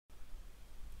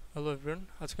Hello everyone,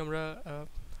 আজকে আমরা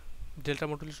delta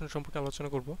modulation সম্পর্কে আলোচনা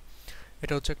করব।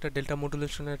 এটা হচ্ছে একটা delta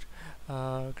মডুলেশনের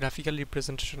graphical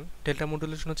representation. Delta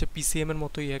modulation হচ্ছে পিসিএম এর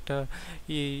মতোই একটা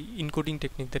encoding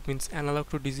technique, that means analogue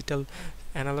two digital,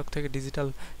 analogue থেকে ডিজিটাল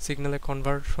সিগন্যালে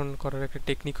কনভার্সন করার একটা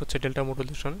টেকনিক হচ্ছে delta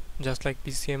modulation, just like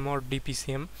PCM or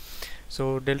ডিপিসিএম। So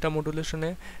delta মডুলেশনে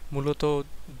মূলত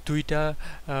দুইটা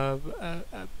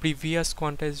প্রিভিয়াস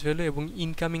কোয়ান্টাইজড ভ্যালু এবং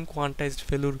ইনকামিং কোয়ান্টাইজড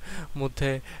ভ্যালুর মধ্যে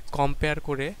কম্পেয়ার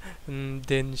করে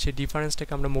দেন সেই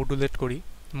ডিফারেন্সটাকে আমরা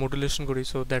মডুলেশন করি।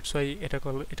 সো দ্যাটস ওয়াই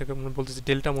এটাকে আমরা বলতেছি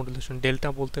ডেল্টা মডুলেশন। ডেল্টা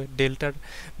বলতে ডেল্টার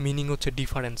মিনিং হচ্ছে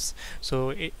ডিফারেন্স। সো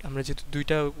আমরা যেহেতু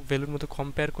দুইটা ভ্যালুর মধ্যে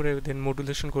কম্পেয়ার করে দেন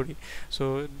মডুলেশন করি, সো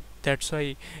দ্যাটস ওয়াই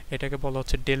এটাকে বলা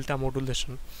হচ্ছে ডেল্টা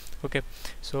মডুলেশন। ওকে,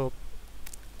 সো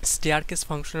স্টেয়ারকেস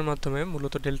ফাংশনের মাধ্যমে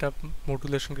মূলত ডেল্টা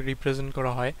মডুলেশনকে রিপ্রেজেন্ট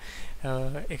করা হয়।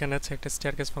 এখানে আছে একটা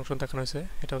স্টেয়ারকেস ফাংশন দেখানো হয়েছে,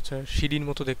 এটা হচ্ছে সিঁড়ির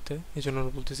মতো দেখতে, এই জন্য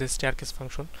আমরা বলতেছি স্টেয়ারকেস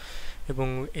ফাংশন। এবং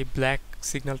এই ব্ল্যাক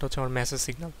সিগন্যালটা হচ্ছে আমার মেসেজ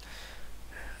সিগন্যাল।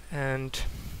 অ্যান্ড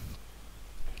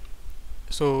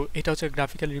সো এটা হচ্ছে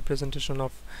graphical representation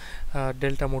of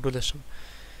delta modulation.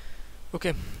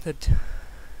 Okay,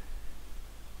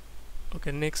 okay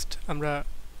next আমরা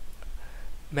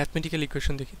ম্যাথমেটিক্যাল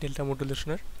ইকুয়েশন দেখি ডেল্টা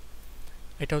মডুলেশনের।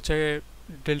 এটা হচ্ছে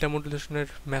ডেল্টা মডুলেশনের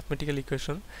ম্যাথমেটিক্যাল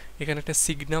ইকুয়েশন। এখানে একটা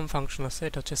সিগনাম ফাংশন আছে,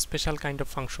 এটা হচ্ছে স্পেশাল কাইন্ড অফ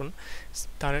ফাংশন।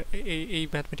 তার এই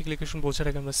ম্যাথমেটিক্যাল ইকুয়েশন বোঝার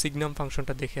আগে আমরা সিগনাম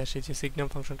ফাংশনটা দেখে আসি যে সিগনাম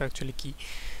ফাংশনটা অ্যাকচুয়ালি কী।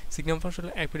 সিগনাম ফাংশন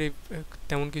একবারে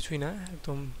তেমন কিছুই না,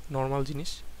 একদম নর্মাল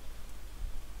জিনিস।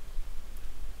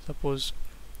 সাপোজ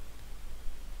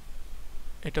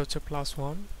এটা হচ্ছে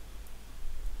 +1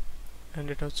 অ্যান্ড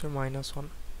এটা হচ্ছে -1।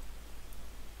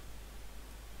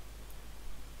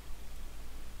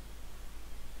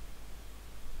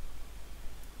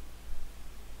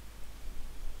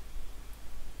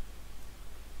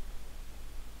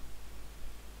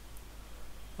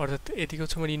 অর্থাৎ এদিকে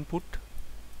হচ্ছে আমার ইনপুট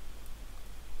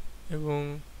এবং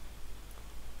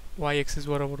ওয়াই এক্সিস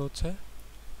বরাবর হচ্ছে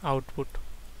আউটপুট।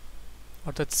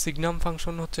 অর্থাৎ সিগনাম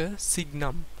ফাংশন হচ্ছে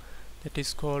সিগনাম, that is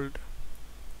called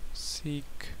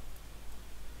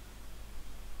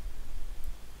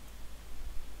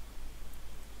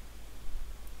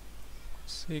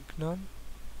signum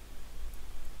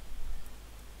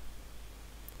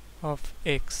of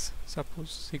x.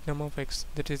 Suppose signum of x,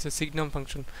 that is a signum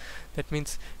function. That means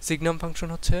signum function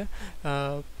হচ্ছে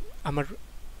আমার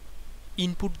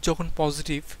ইনপুট যখন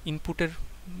পজিটিভ,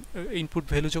 ইনপুট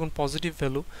ভ্যালু যখন পজিটিভ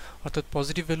ভ্যালু, অর্থাৎ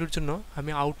পজিটিভ ভ্যালুর জন্য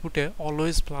আমি আউটপুটে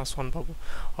অলওয়েজ +1 পাবো।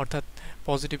 অর্থাৎ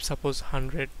পজিটিভ সাপোজ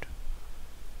 100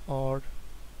 or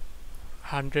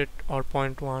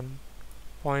 0.1,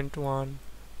 0.1,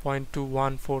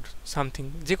 0.214 সামথিং,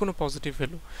 যে কোনো পজিটিভ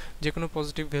ভ্যালু, যে কোনো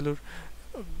পজিটিভ ভ্যালুর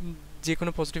যে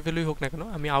কোনো পজিটিভ ভ্যালুই হোক না কেন,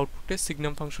 আমি আউটপুটে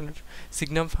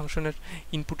সিগনাম ফাংশনের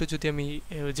ইনপুটে যদি আমি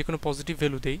যে কোনো পজিটিভ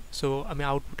ভ্যালু দেই, সো আমি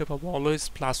আউটপুটে পাবো অলওয়েজ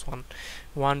 +1,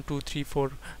 1 2 3 4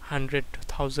 100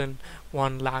 1000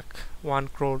 1 লাখ 1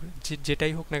 crore,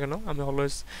 যেটাই হোক না কেন আমি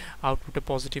অলওয়েজ আউটপুটে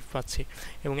পজিটিভ পাচ্ছি।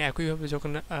 এবং একইভাবে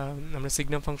যখন আমরা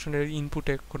সিগনাম ফাংশনের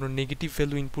ইনপুটে কোনো নেগেটিভ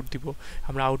ভ্যালু ইনপুট দিব,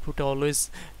 আমরা আউটপুটে অলওয়েজ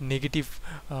নেগেটিভ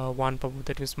 1 পাবো,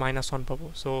 দ্যাট মিনস -1 পাবো।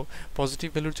 সো পজিটিভ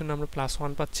ভ্যালুর জন্য আমরা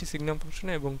 +1 পাচ্ছি সিগনাম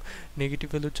ফাংশনে এবং নেগেটিভ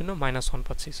ভ্যালুর জন্য -1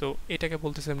 পাচ্ছি। সো এটাকে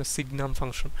বলতেছি আমরা সিগনাম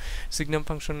ফাংশন। সিগনাম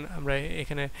ফাংশন আমরা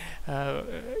এখানে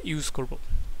ইউজ করব।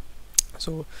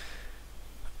 সো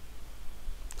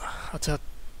আচ্ছা,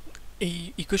 এই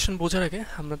ইকুয়েশন বোঝার আগে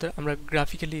আমরা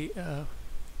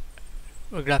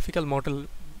গ্রাফিক্যাল মডেল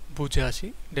বুঝে আসি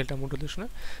ডেল্টা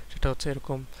মডুলেশনের। সেটা হচ্ছে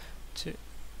এরকম যে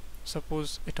সাপোজ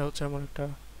এটা হচ্ছে আমার একটা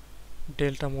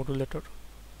ডেল্টা মডুলেটর।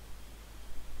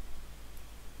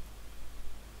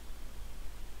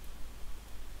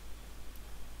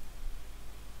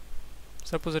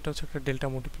 সাপোজ এটা হচ্ছে একটা ডেল্টা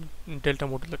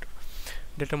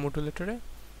মডুলেটরে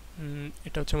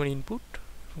এটা হচ্ছে আমার ইনপুট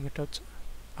এবং এটা হচ্ছে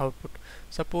আউটপুট।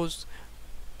 সাপোজ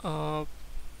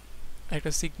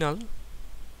একটা সিগনাল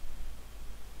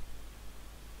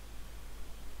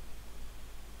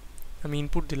আমি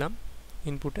ইনপুট দিলাম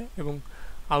ইনপুটে এবং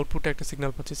আউটপুটে একটা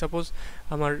সিগনাল পাচ্ছি। সাপোজ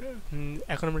আমার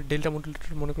এখন আমরা ডেল্টা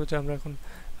মডুলেটর মনে করছি, আমরা এখন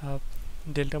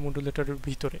ডেল্টা মডুলেটরের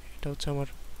ভিতরে, এটা হচ্ছে আমার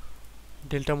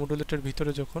ডেল্টা মডুলেটরের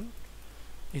ভিতরে যখন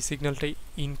এই সিগন্যালটাই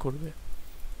ইন করবে।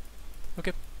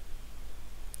 ওকে,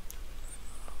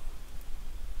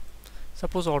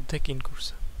 সাপোজ অর্ধেক ইন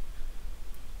করছে,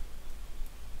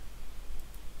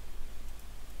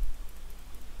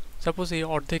 সাপোজ এই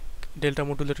অর্ধেক ডেল্টা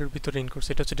মডুলেটরের ভিতরে ইন করছে,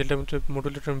 এটা হচ্ছে ডেল্টা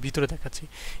মডুলেটরের ভিতরে দেখাচ্ছি,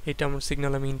 এটা আমার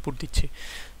সিগন্যাল আমি ইনপুট দিচ্ছি।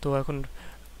 তো এখন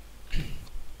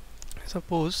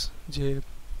সাপোজ যে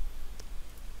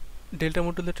ডেল্টা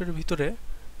মডুলেটরের ভিতরে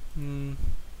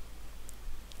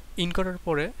ইন করার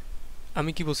পরে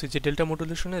আমি কি বলছি যে ডেল্টা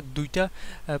মডুলেশনে দুইটা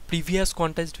প্রিভিয়াস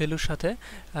কোয়ান্টাইজড ভ্যালুর সাথে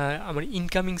আমার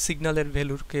ইনকামিং সিগন্যালের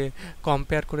ভ্যালুকে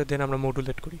কম্পেয়ার করে দেন আমরা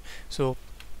মডুলেট করি। সো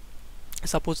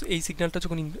সাপোজ এই সিগন্যালটা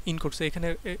যখন ইন করছে এখানে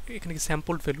এখানে কি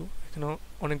স্যাম্পলড ভ্যালু, এখানে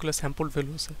অনেকগুলো স্যাম্পলড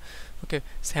ভ্যালু আছে। ওকে,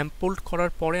 স্যাম্পলড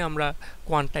করার পরে আমরা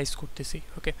কোয়ান্টাইজ করতেছি।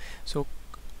 ওকে, সো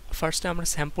ফার্স্টে আমরা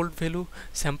স্যাম্পলড ভ্যালু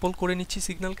স্যাম্পল করে নিচ্ছি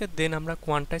সিগন্যালকে, দেন আমরা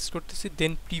কোয়ান্টাইজ করতেছি,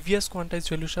 দেন প্রিভিয়াস কোয়ান্টাইজ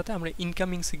ভ্যালুর সাথে আমরা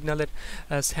ইনকামিং সিগন্যালের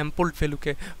স্যাম্পলড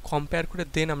ভ্যালুকে কম্পেয়ার করে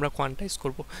দেন আমরা কোয়ান্টাইজ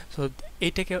করব। সো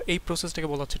এইটাকে, এই প্রসেসটাকে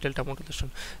বলা হচ্ছে ডেল্টা মডুলেশন।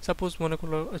 সাপোজ মনে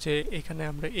করলো যে এখানে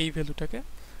আমরা এই ভ্যালুটাকে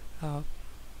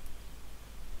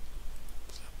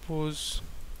সাপোজ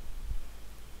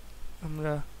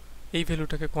আমরা এই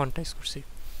ভ্যালুটাকে কোয়ান্টাইজ করছি,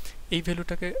 এই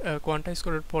ভ্যালুটাকে কোয়ান্টাইজ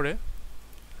করার পরে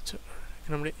আচ্ছা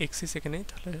এখানে আমরা এক্সিস এখানে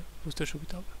তাহলে বুঝতে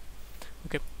সুবিধা হবে।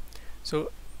 ওকে, সো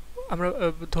আমরা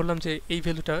ধরলাম যে এই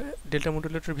ভ্যালুটা ডেল্টা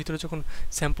মডুলেটরের ভিতরে যখন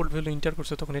স্যাম্পল ভ্যালু ইন্টার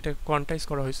করছে তখন এটা কোয়ান্টাইজ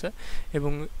করা হয়েছে,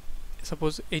 এবং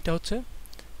সাপোজ এইটা হচ্ছে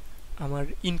আমার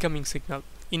incoming signal,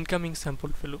 incoming sample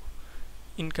value,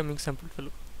 incoming sample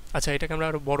value. আচ্ছা এটাকে আমরা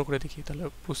আরও বড় করে দেখি তাহলে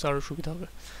বুঝতে আরও সুবিধা হবে।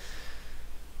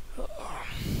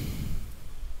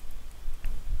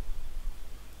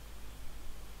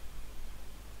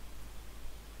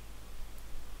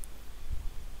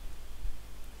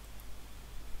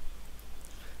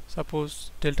 সাপোজ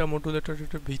ডেল্টা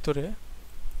মডুলেটরের ভিতরে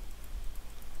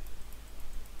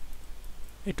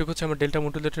এটুকু হচ্ছে আমার ডেল্টা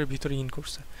মডুলেটরের ভিতরে ইন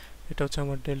করছে, এটা হচ্ছে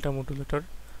আমার ডেল্টা মডুলেটর,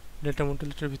 ডেল্টা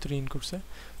মডুলেটরের ভিতরে ইন করছে।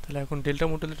 তাহলে এখন ডেল্টা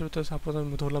মডুলেটর ভিতরে সাপোজ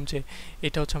আমি ধরলাম যে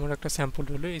এটা হচ্ছে আমার একটা স্যাম্পল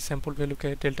ভ্যালু, এই sample ভ্যালুকে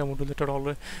delta modulator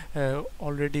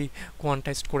already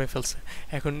quantized করে ফেলছে।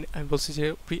 এখন আমি বলছি যে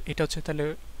এটা হচ্ছে তাহলে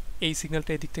এই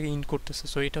সিগন্যালটা এদিক থেকে ইন করতেছে,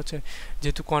 সো এটা হচ্ছে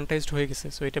যেহেতু কোয়ান্টাইজড হয়ে গেছে,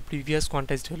 সো এটা প্রিভিয়াস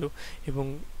কোয়ান্টাইজড ভ্যালু, এবং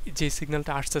যে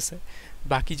সিগন্যালটা আসতেছে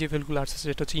বাকি যে ভ্যালুগুলো আসতেছে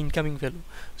এটা হচ্ছে ইনকামিং ভ্যালু।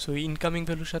 সো ইনকামিং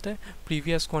ভ্যালুর সাথে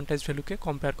প্রিভিয়াস কোয়ান্টাইজড ভ্যালুকে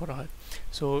কম্পেয়ার করা হয়।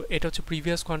 সো এটা হচ্ছে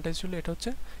প্রিভিয়াস কোয়ান্টাইজড ভ্যালু, এটা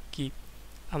হচ্ছে কি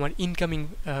আমার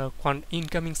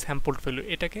ইনকামিং স্যাম্পল ভ্যালু,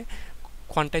 এটাকে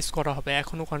কোয়ান্টাইজ করা হবে,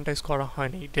 এখনও কোয়ান্টাইজ করা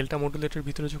হয়নি, ডেল্টা মডুলেটরের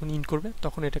ভিতরে যখন ইন করবে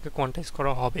তখন এটাকে কোয়ান্টাইজ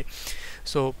করা হবে।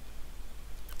 সো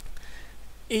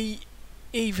এই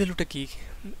এই ভ্যালুটা কি,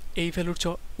 এই ভ্যালুর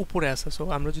উপরে আছে। সো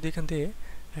আমরা যদি এখান থেকে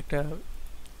একটা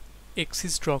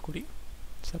এক্সিস ড্র করি,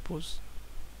 সাপোজ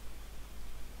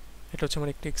এটা হচ্ছে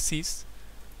আমার একটা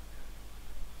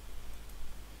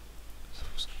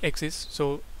এক্সিস, সো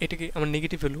এটা কি আমার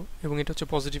নেগেটিভ ভ্যালু এবং এটা হচ্ছে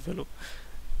পজিটিভ ভ্যালু।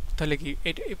 তাহলে কি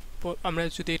এটা আমরা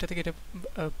যদি এটা থেকে এটা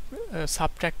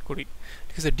সাবট্র্যাক্ট করি,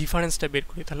 ঠিক আছে, ডিফারেন্সটা বের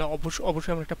করি, তাহলে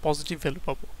অবশ্যই আমরা একটা পজিটিভ ভ্যালু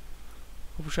পাবো,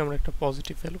 অবশ্যই আমরা একটা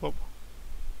পজিটিভ ভ্যালু পাবো,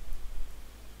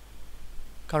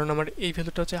 কারণ আমার এই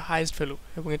ভ্যালুটা হচ্ছে হাইয়েস্ট ভ্যালু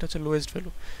এবং এটা হচ্ছে lowest value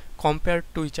compare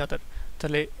to each other,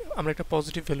 তাহলে আমরা একটা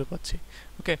পজিটিভ ভ্যালু পাচ্ছি।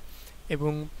 ওকে,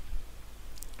 এবং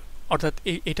অর্থাৎ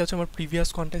এটা হচ্ছে আমার প্রিভিয়াস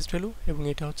কোয়ান্টাইজড ভ্যালু এবং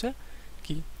এটা হচ্ছে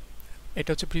কি, এটা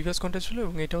হচ্ছে প্রিভিয়াস কোয়ান্টাইজড ভ্যালু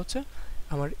এবং এটা হচ্ছে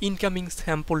আমার ইনকামিং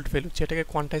স্যাম্পলড ভ্যালু যেটাকে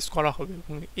কোয়ান্টাইজ করা হবে,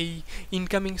 এবং এই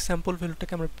ইনকামিং স্যাম্পল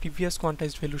ভ্যালুটাকে আমরা প্রিভিয়াস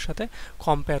কোয়ান্টাইজড ভ্যালুর সাথে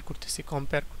কম্পেয়ার করতেছি।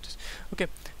 ওকে,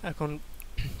 এখন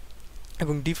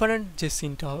এবং ডিফারেন্ট যে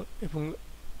সিনটা এবং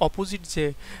অপোজিট যে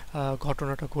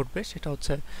ঘটনাটা ঘটবে সেটা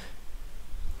হচ্ছে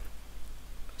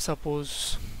সাপোজ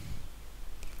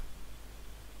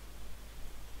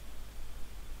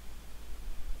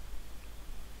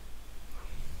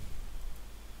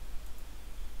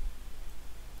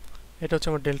এটা হচ্ছে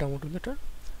আমার ডেল্টা মডুলেটর,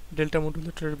 ডেল্টা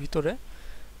মডুলেটরের ভিতরে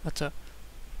আচ্ছা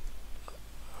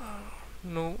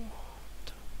নো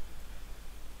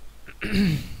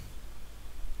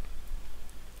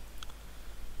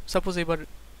সাপোজ এবার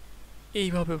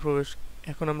এইভাবে প্রবেশ,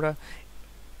 এখন আমরা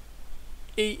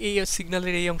এই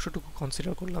সিগন্যালের এই অংশটুকু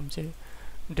কনসিডার করলাম যে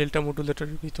ডেল্টা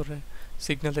মডুলেটরের ভিতরে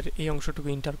সিগন্যালের এই অংশটুকু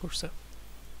ইন্টার করছে।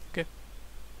 ওকে,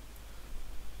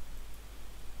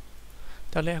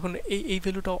 তাহলে এখন এই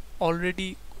ভ্যালুটা অলরেডি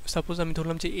সাপোজ আমি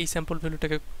ধরলাম যে এই স্যাম্পল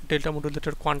ভ্যালুটাকে ডেল্টা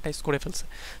মডুলেটর কোয়ান্টাইজ করে ফেলছে।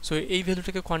 সো এই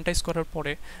ভ্যালুটাকে কোয়ান্টাইজ করার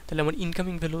পরে তাহলে আমার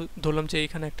ইনকামিং ভ্যালু ধরলাম যে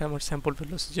এখানে একটা আমার স্যাম্পল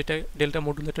ভ্যালু আছে যেটা ডেল্টা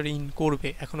মডুলেটর ইন করবে,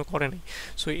 এখনও করে নাই।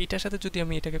 সো এটার সাথে যদি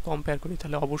আমি এটাকে কম্পেয়ার করি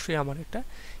তাহলে অবশ্যই আমার একটা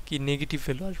কি নেগেটিভ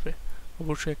ভ্যালু আসবে,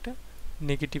 অবশ্যই একটা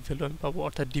নেগেটিভ ভ্যালু আমি পাবো,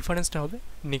 অর্থাৎ ডিফারেন্সটা হবে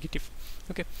নেগেটিভ।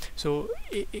 ওকে, সো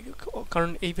কারণ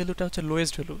এই ভ্যালুটা হচ্ছে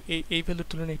লোয়েস্ট ভ্যালু, এই ভ্যালুর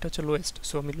তুলনায় এটা হচ্ছে লোয়েস্ট।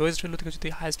 সো আমি লোয়েস্ট ভ্যালু থেকে যদি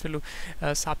হাইয়েস্ট ভ্যালু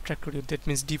সাবট্র্যাক্ট করি, দ্যাট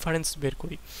মিনস ডিফারেন্স বের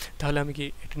করি, তাহলে আমি কি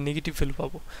একটা নেগেটিভ ভ্যালু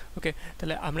পাবো। ওকে,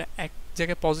 তাহলে আমরা এক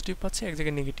জায়গায় পজিটিভ পাচ্ছি, এক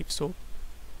জায়গায় negative, so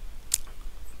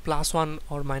 +1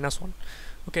 or -1।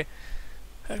 Okay,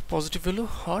 positive value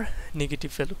R negative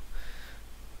value,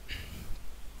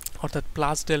 অর্থাৎ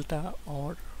plus delta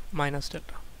or minus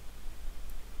delta,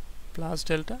 plus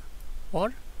delta or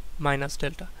minus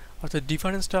delta, অর্থাৎ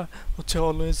ডিফারেন্সটা হচ্ছে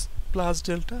always plus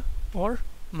delta or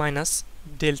minus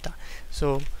delta. So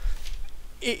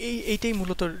এইটাই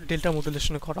মূলত ডেল্টা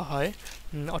মডুলেশনে করা হয়,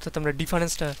 অর্থাৎ আমরা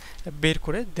ডিফারেন্সটা বের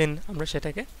করে দেন আমরা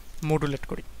সেটাকে মডুলেট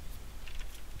করি।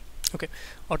 ওকে,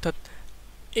 অর্থাৎ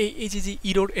এই যে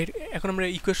ইরোর, এখন আমরা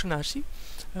ইকুয়েশনে আসি।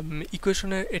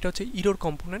 ইকুয়েশনে এটা হচ্ছে ইরোর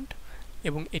কম্পোনেন্ট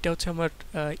এবং এটা হচ্ছে আমার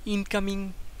incoming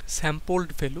স্যাম্পলড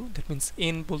value, that means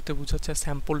N বলতে বোঝাচ্ছে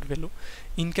স্যাম্পলড ভ্যালু,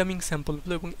 ইনকামিং স্যাম্পল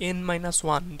ভ্যালু, এবং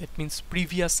n-1 that means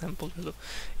previous sample value.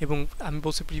 এবং আমি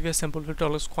বলছি প্রিভিয়াস স্যাম্পল ভ্যালুটা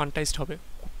অলওয়েজ কোয়ান্টাইজড হবে,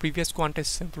 previous quantise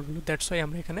sample value, that's why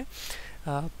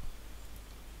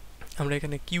আমরা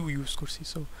এখানে কিউ ইউজ করছি।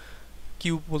 সো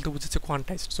কিউ বলতে বোঝাচ্ছে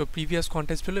quantized, so previous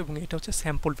quantized value, এবং এটা হচ্ছে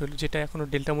স্যাম্পল ভ্যালু যেটা এখনও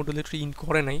ডেল্টা মডুলেটর ইন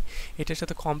করে নাই, এটার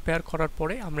সাথে কম্পেয়ার করার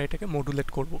পরে আমরা এটাকে মডুলেট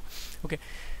করব। ওকে,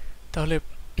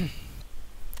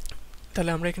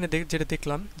 তাহলে আমরা এখানে যেটা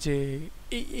দেখলাম যে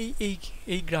এই এই এই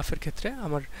এই গ্রাফের ক্ষেত্রে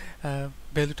আমার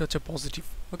ভ্যালুটা হচ্ছে পজিটিভ।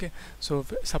 ওকে, সো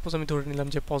সাপোজ আমি ধরে নিলাম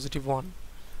যে +1।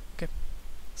 ওকে,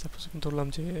 সাপোজ আমি ধরলাম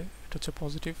যে এটা হচ্ছে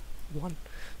 +1।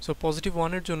 সো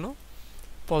 +1-এর জন্য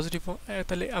পজিটিভ,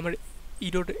 তাহলে আমার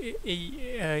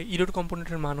ইরোড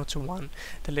কম্পোনেন্টের মান হচ্ছে 1।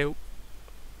 তাহলে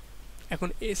এখন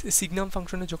সিগনাম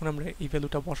ফাংশনে যখন আমরা এই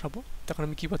ভ্যালুটা বসাবো তখন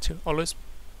আমি কী পাচ্ছি, অলওয়েজ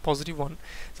 +1।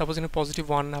 সাপোজ এখানে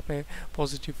 +1 না পেয়ে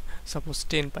পজিটিভ সাপোজ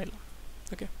 10 পাইলাম।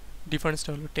 ওকে, ডিফারেন্সটা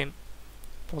হলো 10,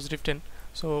 +10।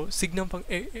 সো সিগনাম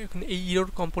এখন এই ইরোর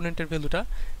কম্পোনেন্টের ভ্যালুটা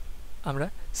আমরা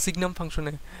সিগনাম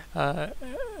ফাংশনে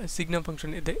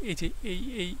এই যে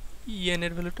এই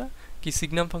এর ভ্যালুটা কি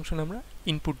সিগনাম ফাংশনে আমরা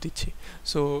ইনপুট দিচ্ছি।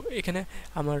 সো এখানে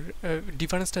আমার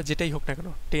ডিফারেন্সটা যেটাই হোক না কেন,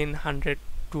 10, 100,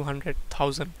 200,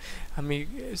 1000, আমি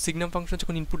সিগনাম ফাংশন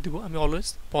যখন ইনপুট দিব আমি অলওয়েজ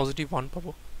 +1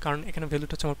 পাবো, কারণ এখানে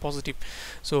ভ্যালুটা হচ্ছে আমার পজিটিভ।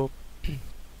 সো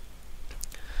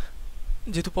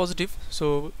যেহেতু পজিটিভ, সো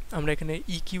আমরা এখানে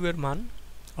ইকিউ এর মান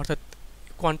অর্থাৎ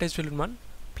কোয়ান্টাইজ ভ্যালুর মান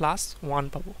 +1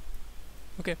 পাবো।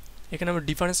 ওকে, এখানে আমার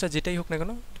ডিফারেন্সটা যেটাই হোক না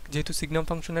কেন, যেহেতু সিগনাম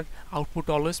ফাংশনের আউটপুট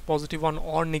অলওয়েজ +1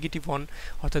 অর -1,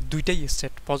 অর্থাৎ দুইটাই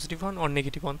স্টেট +1 অর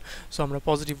 -1, সো আমরা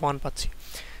 +1 পাচ্ছি।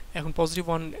 এখন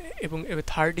 +1 এবং এবার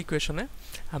থার্ড ইকুয়েশনে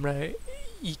আমরা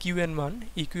ইকিউ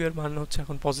এর মান হচ্ছে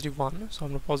এখন +1। সো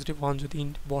আমরা +1 যদি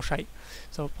বসাই,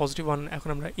 সো +1 এখন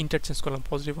আমরা ইন্টারচেঞ্জ করলাম,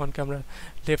 +1কে আমরা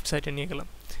লেফট সাইডে নিয়ে গেলাম।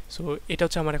 সো এটা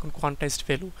হচ্ছে আমার এখন কোয়ান্টাইজড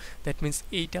ভ্যালু, দ্যাট মিন্স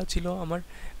এইটা ছিল আমার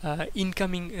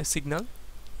ইনকামিং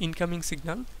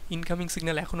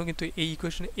সিগন্যাল এখনও কিন্তু এই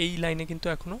ইকুয়েশনে এই লাইনে কিন্তু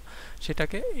এখনও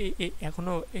সেটাকে এটা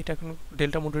এখনও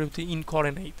ডেল্টা মডুলেটর ইন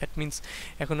করে নাই। দ্যাট মিন্স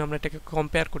এখন আমরা এটাকে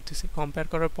কম্পেয়ার করতেছি, কম্পেয়ার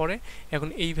করার পরে এখন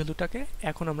এই ভ্যালুটাকে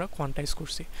এখন আমরা কোয়ান্টাইজ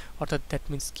করছি, অর্থাৎ দ্যাট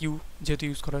মিন্স কিউ যেহেতু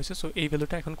ইউজ করা হয়েছে, সো এই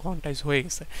ভ্যালুটা এখন কোয়ান্টাইজ হয়ে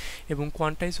গেছে। এবং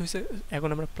কোয়ান্টাইজ হয়েছে এখন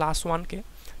আমরা +1কে,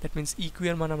 দ্যাট মিন্স ইকিউ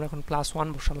এর মান আমরা এখন +1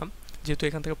 বসালাম, যেহেতু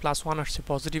এখান থেকে +1 আসছে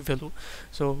পজিটিভ ভ্যালু।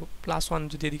 সো +1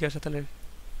 যদি এদিকে আসে তাহলে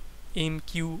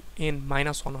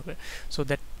mqn-1 হবে। সো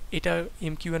দ্যাট এটা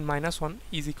mqn-1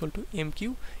 is equal to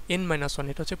mqn-1,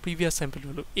 এটা হচ্ছে প্রিভিয়াস স্যাম্পল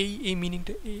ভ্যালু। এই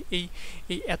মিনিংটা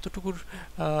এই এতটুকুর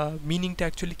মিনিংটা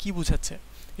অ্যাকচুয়ালি কী বোঝাচ্ছে,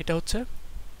 এটা হচ্ছে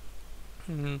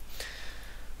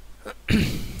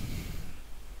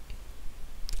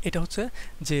এটা হচ্ছে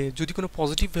যে যদি কোনো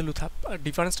পজিটিভ ভ্যালু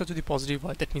ডিফারেন্সটা যদি পজিটিভ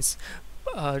হয়, দ্যাট মিন্স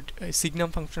সিগনাম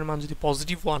ফাংশনের মান যদি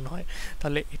 +1 হয়,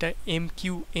 তাহলে এটা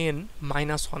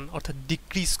mqn-1 অর্থাৎ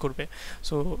ডিক্রিজ করবে।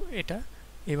 সো এটা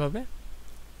এভাবে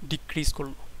ডিক্রিজ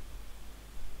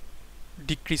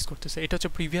করতেছে। এটা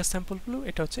হচ্ছে প্রিভিয়াস স্যাম্পল ভ্যালু,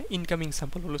 এটা হচ্ছে incoming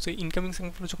sample value. So incoming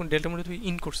sample value যখন ডেল্টা মডুলেটর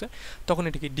ইন করছে তখন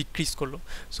এটাকে ডিক্রিজ করলো।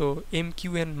 সো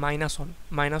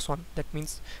mqn-1 দ্যাট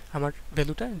মিন্স আমার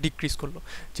ভ্যালুটা ডিক্রিজ করলো,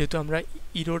 যেহেতু আমরা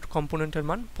ইরোড কম্পোনেন্টের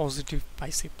মান পজিটিভ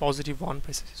পাইছি, +1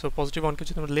 পাইছি। সো +1কে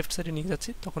যদি আমরা লেফট সাইডে নিয়ে যাচ্ছি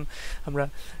তখন আমরা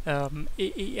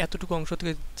এই এতটুকু অংশ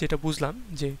থেকে যেটা বুঝলাম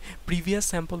যে প্রিভিয়াস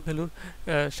স্যাম্পল ভ্যালুর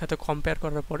সাথে কম্পেয়ার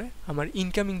করার পরে আমার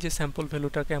ইনকামিং যে স্যাম্পল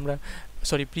ভ্যালুটাকে আমরা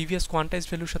প্রিভিয়াস কোয়ান্টাইজ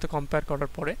ভ্যালুর সাথে কম্পেয়ার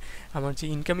করার পরে আমার যে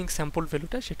ইনকামিং স্যাম্পল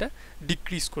ভ্যালুটা সেটা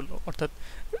ডিক্রিজ করলো, অর্থাৎ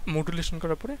মডুলেশন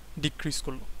করার পরে ডিক্রিজ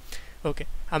করলো। ওকে,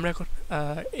 আমরা এখন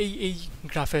এই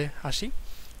গ্রাফে আসি।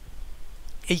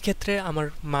 এই ক্ষেত্রে আমার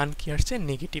মান কি আসছে,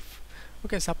 নেগেটিভ।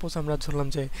 ওকে, সাপোজ আমরা ধরলাম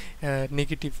যে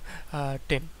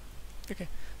 -10। ওকে,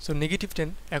 সো -10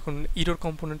 এখন ইরোর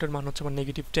কম্পোনেন্টের মান হচ্ছে আমার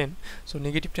 -10। সো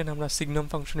 -10 আমরা সিগনাম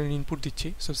ফাংশনের ইনপুট দিচ্ছি।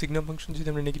 সো সিগনাম ফাংশন যদি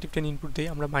আমরা -10 ইনপুট দিই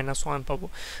আমরা -1 পাবো,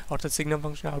 অর্থাৎ সিগনাম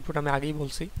ফাংশনের আউটপুট আমি আগেই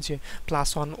বলছি যে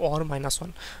 +1 অর -1।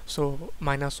 সো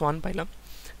 -1 পাইলাম।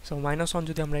 সো -1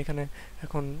 যদি আমরা এখানে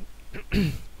এখন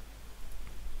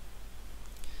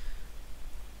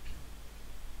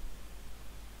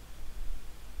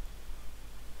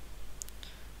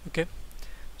ওকে,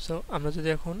 সো আমরা যদি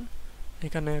এখন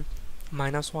এখানে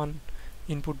 -1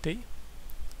 ইনপুট দেই,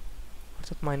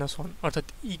 অর্থাৎ -1 অর্থাৎ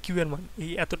ইকিউ এর মান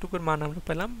এই এতটুকুর মান আমরা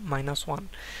পেলাম -1।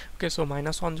 ওকে, সো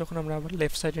 -1 যখন আমরা আবার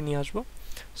লেফট সাইডে নিয়ে আসবো,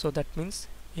 সো দ্যাট মিন্স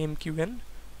MQN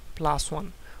 +1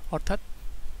 অর্থাৎ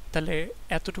তাহলে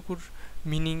এতটুকুর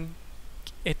মিনিং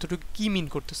এতটুকু কি মিন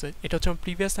করতেছে এটা হচ্ছে আমার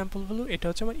প্রিভিয়াস স্যাম্পল ভ্যালু এটা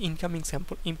হচ্ছে আমার incoming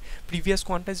sample previous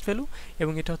quantized value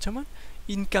এবং এটা হচ্ছে আমার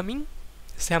ইনকামিং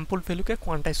স্যাম্পল ভ্যালুকে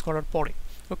কোয়ান্টাইজ করার পরে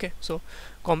ওকে সো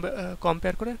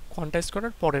কম্পেয়ার করে কোয়ান্টাইজ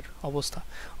করার পরের অবস্থা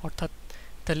অর্থাৎ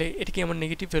তাহলে এটা কি আমার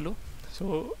negative value so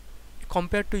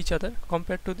compare to each other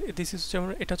compare to this is হচ্ছে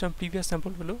আমার এটা হচ্ছে আমার প্রিভিয়াস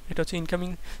স্যাম্পল ভ্যালু এটা হচ্ছে ইনকামিং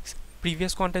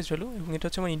প্রিভিয়াস কোয়ান্টাইজ ভ্যালু এবং এটা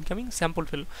হচ্ছে আমার incoming sample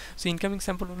value so incoming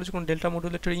sample value যখন ডেল্টা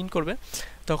মডুলেটর ইন করবে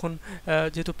তখন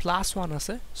যেহেতু +1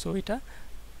 আছে সো এটা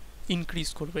ইনক্রিজ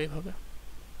করবে এভাবে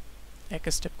এক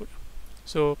স্টেপ করে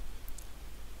সো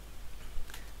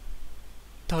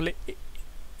তাহলে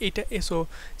এটা সো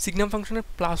সিগনাম ফাংশনের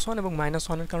 +1 এবং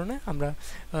 -1 এর কারণে আমরা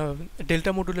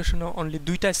ডেল্টা মডুলেশনে অনলি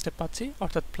দুইটা স্টেপ পাচ্ছি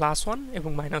অর্থাৎ +1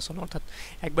 এবং -1 অর্থাৎ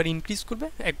একবার ইনক্রিজ করবে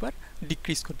একবার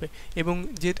ডিক্রিজ করবে এবং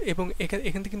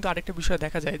এখান থেকে কিন্তু আরেকটা বিষয়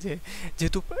দেখা যায় যে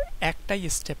যেহেতু একটাই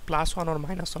স্টেপ +1 আর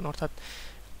 -1 অর্থাৎ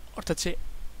সে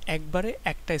একবারে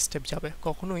একটা স্টেপ যাবে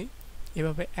কখনোই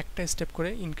এভাবে একটা স্টেপ করে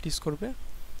ইনক্রিজ করবে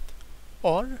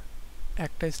অর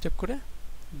একটা স্টেপ করে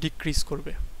ডিক্রিজ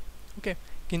করবে ওকে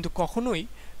কিন্তু কখনোই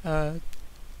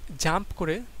জাম্প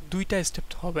করে দুইটা স্টেপ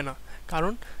হবে না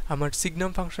কারণ আমার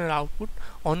সিগনাম ফাংশনের output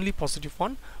only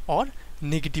 +1 or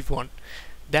 -1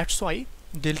 that's why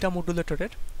delta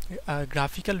মডুলেটরের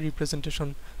graphical representation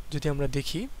যদি আমরা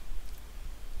দেখি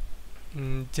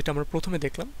যেটা আমরা প্রথমে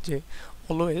দেখলাম যে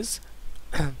অলওয়েজ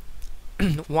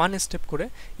ওয়ান স্টেপ করে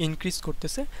ইনক্রিজ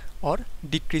করতেছে অর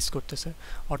ডিক্রিজ করতেছে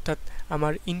অর্থাৎ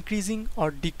আমার increasing or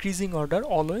decreasing order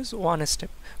always one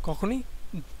step কখনই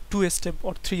 2 স্টেপ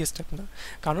অর 3 স্টেপ না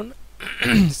কারণ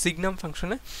সিগনাম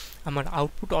ফাংশনে আমার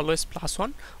আউটপুট অলওয়েজ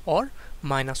 +1 অর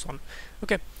 -1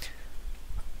 ওকে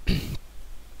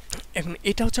এখন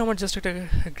এটা হচ্ছে আমার জাস্ট একটা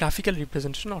গ্রাফিক্যাল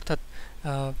রিপ্রেজেন্টেশন অর্থাৎ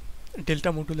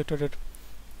ডেল্টা মডুলেটরের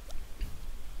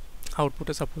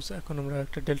আউটপুটে সাপোজ এখন আমরা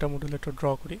একটা ডেল্টা মডুলেটর ড্র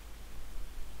করি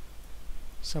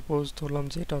সাপোজ ধরলাম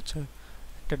যে এটা হচ্ছে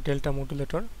একটা ডেল্টা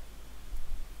মডুলেটরের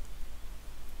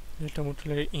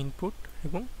ইনপুট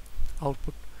এবং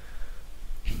আউটপুট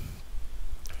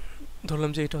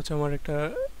ধরলাম যে এটা হচ্ছে আমার একটা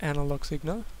অ্যানালগ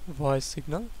সিগন্যাল ভয়েস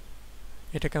সিগন্যাল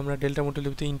এটাকে আমরা ডেল্টা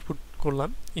মডুলেটরে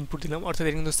ইনপুট দিলাম অর্থাৎ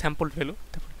এটা কিন্তু স্যাম্পল ভ্যালু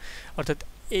অর্থাৎ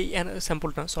এই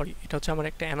স্যাম্পলটা সরি এটা হচ্ছে আমার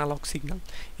একটা অ্যানালগ সিগন্যাল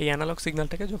এই অ্যানালগ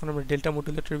সিগন্যালটাকে যখন আমরা ডেল্টা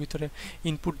মডুলেটরের ভিতরে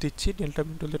ইনপুট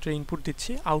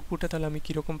দিচ্ছি আউটপুটে তাহলে আমি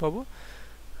কীরকম পাবো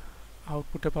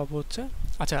আউটপুটে পাবো হচ্ছে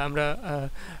আচ্ছা আমরা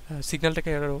সিগন্যালটাকে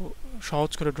আরও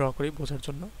সহজ করে ড্র করি বোঝার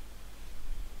জন্য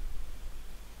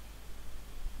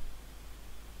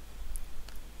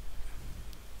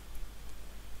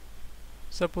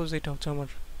সাপোজ এটা হচ্ছে আমার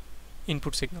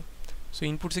input signal so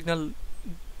input signal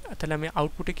তাহলে আমি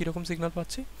আউটপুটে কীরকম সিগন্যাল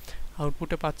পাচ্ছি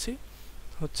আউটপুটে পাচ্ছি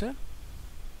হচ্ছে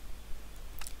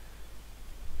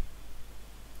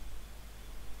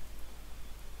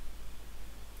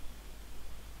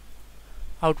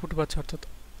অর্থাৎ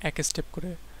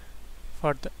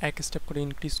এক স্টেপ করে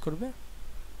ইনক্রিজ করবে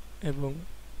এবং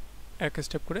এক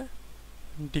স্টেপ করে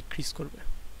ডিক্রিজ করবে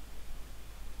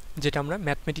যেটা আমরা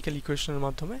ম্যাথমেটিক্যাল ইকুয়েশনের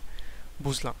মাধ্যমে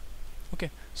বুঝলাম ওকে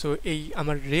সো এই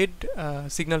আমার রেড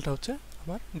সিগন্যালটা হচ্ছে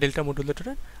আমার ডেল্টা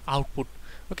মডুলেটরের আউটপুট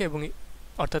ওকে এবং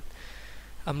অর্থাৎ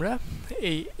আমরা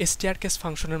এই স্টেয়ারকেস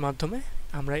ফাংশনের মাধ্যমে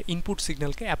আমরা ইনপুট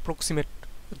সিগন্যালকে অ্যাপ্রক্সিমেট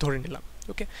ধরে নিলাম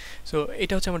ওকে সো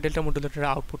এটা হচ্ছে আমার ডেল্টা মডুলেটরের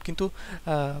আউটপুট কিন্তু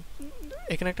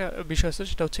এখানে একটা বিষয় আছে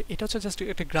সেটা হচ্ছে এটা হচ্ছে জাস্ট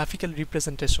একটা গ্রাফিক্যাল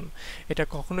রিপ্রেজেন্টেশন এটা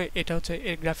কখনোই এটা হচ্ছে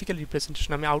গ্রাফিক্যাল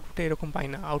রিপ্রেজেন্টেশন আমি আউটপুটে এরকম পাই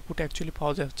না আউটপুটে অ্যাকচুয়ালি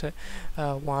পাওয়া যায় হচ্ছে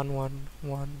 1 1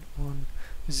 1 1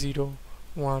 0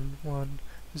 1 1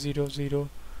 0 0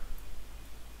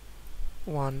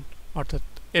 1 অর্থাৎ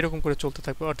এরকম করে চলতে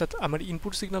থাকবে অর্থাৎ আমার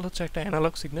ইনপুট সিগন্যাল হচ্ছে একটা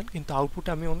অ্যানালগ সিগন্যাল কিন্তু আউটপুটে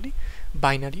আমি অনলি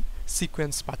বাইনারি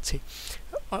সিকোয়েন্স পাচ্ছি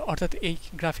অর্থাৎ এই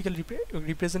গ্রাফিক্যাল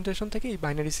রিপ্রেজেন্টেশন থেকে এই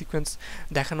বাইনারি সিকোয়েন্স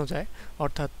দেখানো যায়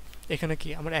অর্থাৎ এখানে কি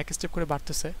আমার এক স্টেপ করে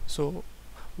বাড়তেছে সো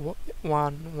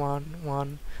 1 1 1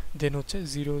 দেন হচ্ছে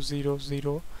 0 0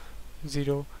 0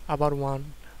 0 আবার 1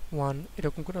 1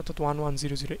 এরকম করে অর্থাৎ 1 1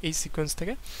 0 0 এই সিকোয়েন্স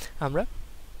থেকে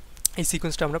এই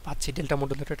সিকোয়েন্সটা আমরা পাচ্ছি ডেল্টা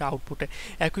মডুলেটরের আউটপুটে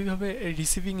একইভাবে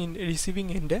রিসিভিং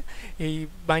এন্ডে এই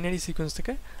বাইনারি সিকোয়েন্স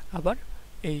থেকে আবার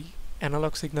এই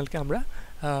অ্যানালগ সিগন্যালকে আমরা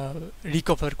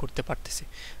রিকভার করতে পারতেছি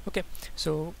ওকে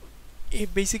সো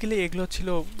বেসিক্যালি এগুলো ছিল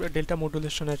ডেল্টা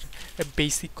মডুলেশনের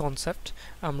বেসিক কনসেপ্ট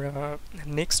আমরা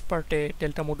নেক্সট পার্টে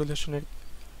ডেল্টা মডুলেশনের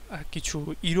কিছু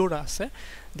ইরোর আছে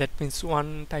that means one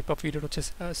type of error হচ্ছে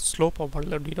স্লোপ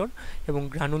ওভারলোড ইরোর এবং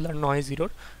গ্রানুলার নয়েজ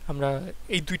ইরোর আমরা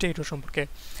এই দুইটা ইরোর সম্পর্কে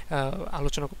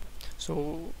আলোচনা করব সো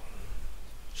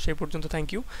সেই পর্যন্ত থ্যাংক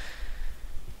ইউ